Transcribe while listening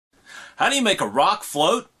How do you make a rock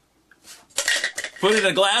float? Put it in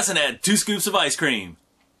a glass and add 2 scoops of ice cream.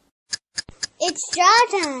 It's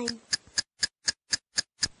draw time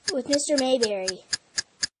with Mr. Mayberry.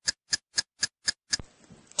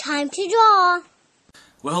 Time to draw.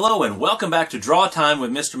 Well, hello and welcome back to Draw Time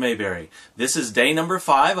with Mr. Mayberry. This is day number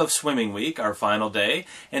 5 of swimming week, our final day,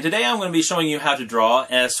 and today I'm going to be showing you how to draw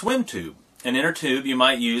a swim tube, an inner tube you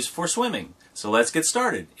might use for swimming. So let's get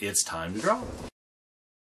started. It's time to draw.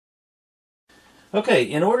 Okay,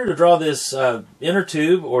 in order to draw this inner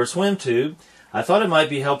tube or swim tube, I thought it might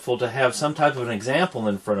be helpful to have some type of an example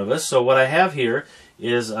in front of us. So what I have here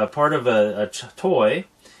is a part of a toy,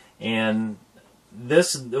 and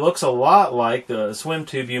this looks a lot like the swim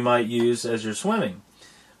tube you might use as you're swimming.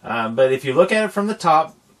 But if you look at it from the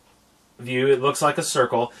top view, it looks like a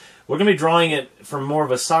circle. We're going to be drawing it from more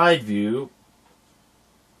of a side view.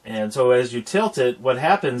 And so as you tilt it, what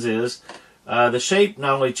happens is the shape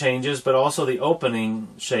not only changes, but also the opening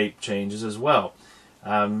shape changes as well.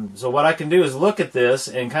 So what I can do is look at this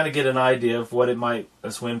and kind of get an idea of what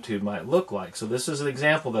a swim tube might look like. So this is an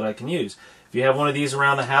example that I can use. If you have one of these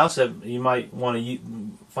around the house, you might want to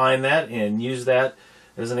find that and use that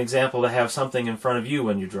as an example to have something in front of you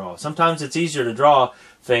when you draw. Sometimes it's easier to draw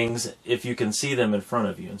things if you can see them in front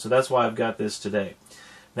of you, and so that's why I've got this today.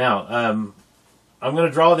 Now, I'm going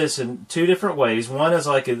to draw this in 2 different ways. One is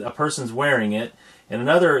like a person's wearing it, and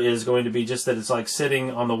another is going to be just that it's like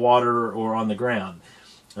sitting on the water or on the ground.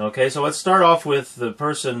 Okay, so let's start off with the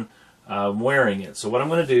person wearing it. So what I'm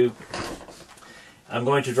going to do, I'm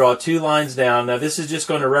going to draw 2 lines down. Now this is just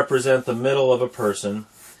going to represent the middle of a person.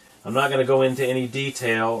 I'm not going to go into any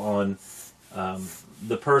detail on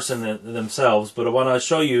the person themselves, but what I'll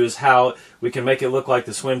show you is how we can make it look like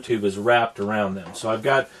the swim tube is wrapped around them. So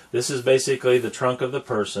this is basically the trunk of the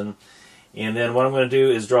person, and then what I'm going to do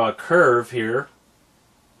is draw a curve here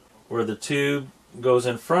where the tube goes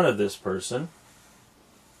in front of this person.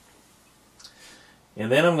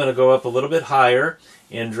 And then I'm going to go up a little bit higher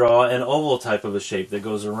and draw an oval type of a shape that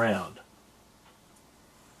goes around.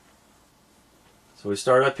 So we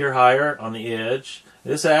start up here higher on the edge.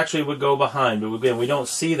 This actually would go behind, but again, we don't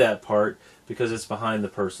see that part because it's behind the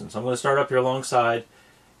person. So I'm going to start up here alongside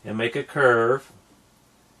and make a curve,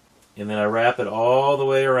 and then I wrap it all the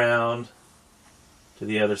way around to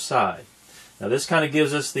the other side. Now this kind of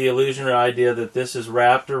gives us the illusion or idea that this is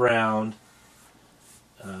wrapped around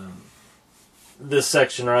this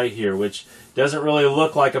section right here, which doesn't really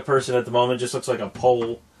look like a person at the moment. It just looks like a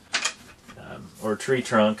pole or a tree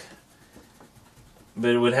trunk.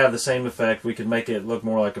 But it would have the same effect. We could make it look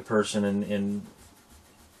more like a person, and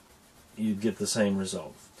you'd get the same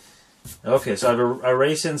result. Okay, so I've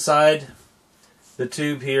erased inside the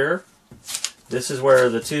tube here. This is where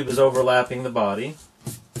the tube is overlapping the body.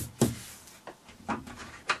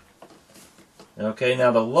 Okay,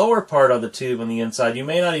 now the lower part of the tube on the inside, you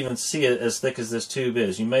may not even see it as thick as this tube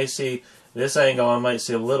is. You may see this angle, I might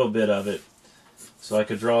see a little bit of it. So I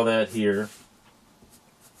could draw that here.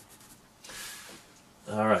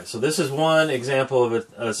 Alright, so this is one example of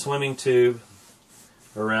a swimming tube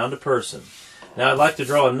around a person. Now I'd like to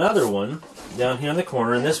draw another one down here in the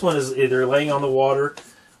corner, and this one is either laying on the water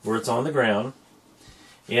or it's on the ground.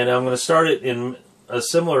 And I'm going to start it in a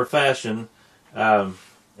similar fashion. I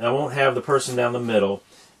won't have the person down the middle,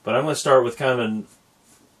 but I'm going to start with kind of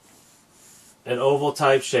an oval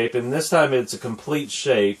type shape, and this time it's a complete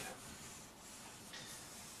shape.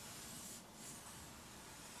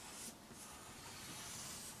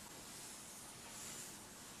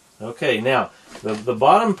 Okay, now the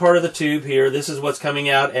bottom part of the tube here, this is what's coming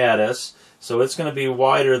out at us, so it's going to be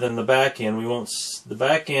wider than the back end. The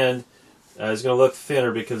back end is going to look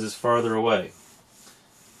thinner because it's farther away.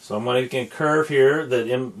 So I'm going to get a curve here that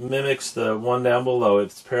mimics the one down below.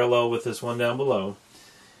 It's parallel with this one down below.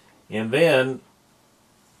 And then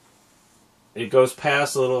it goes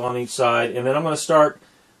past a little on each side. And then I'm going to start,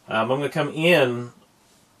 I'm going to come in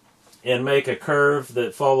and make a curve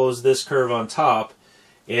that follows this curve on top.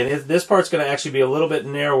 And this part's going to actually be a little bit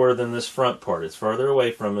narrower than this front part. It's farther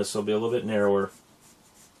away from us, so it'll be a little bit narrower.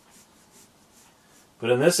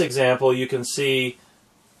 But in this example, you can see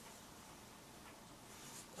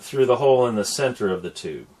through the hole in the center of the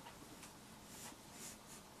tube.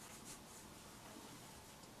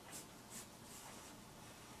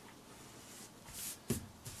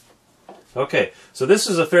 Okay, so this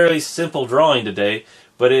is a fairly simple drawing today,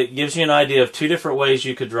 but it gives you an idea of 2 different ways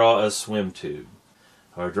you could draw a swim tube.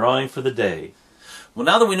 Our drawing for the day. Well,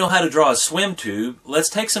 now that we know how to draw a swim tube, let's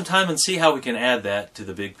take some time and see how we can add that to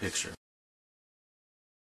the big picture.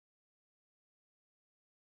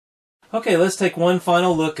 Okay, let's take one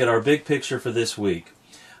final look at our big picture for this week.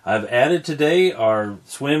 I've added today our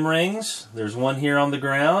swim rings. There's one here on the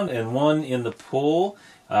ground and one in the pool.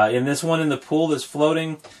 In this one in the pool that's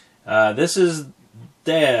floating, this is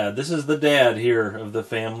Dad. This is the dad here of the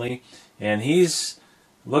family. And he's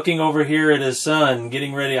looking over here at his son,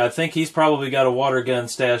 getting ready. I think he's probably got a water gun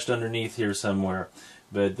stashed underneath here somewhere.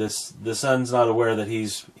 But the son's not aware that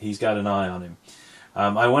he's got an eye on him.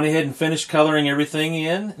 I went ahead and finished coloring everything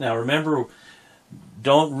in. Now remember,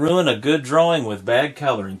 don't ruin a good drawing with bad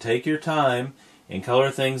coloring. Take your time and color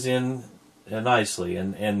things in nicely.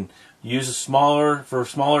 And use for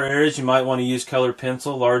smaller areas, you might want to use colored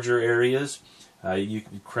pencil. Larger areas,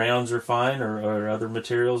 crayons are fine, or other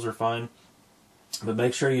materials are fine. But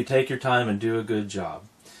make sure you take your time and do a good job.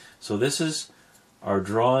 So this is our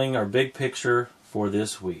drawing, our big picture for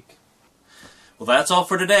this week. Well, that's all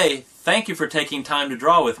for today. Thank you for taking time to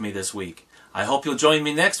draw with me this week. I hope you'll join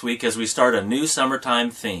me next week as we start a new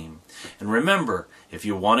summertime theme. And remember, if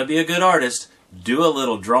you want to be a good artist, do a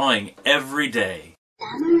little drawing every day.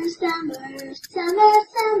 Summer, summer, summer,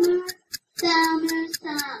 summer, summer, summer,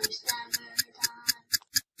 summertime.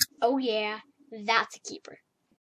 Oh yeah, that's a keeper.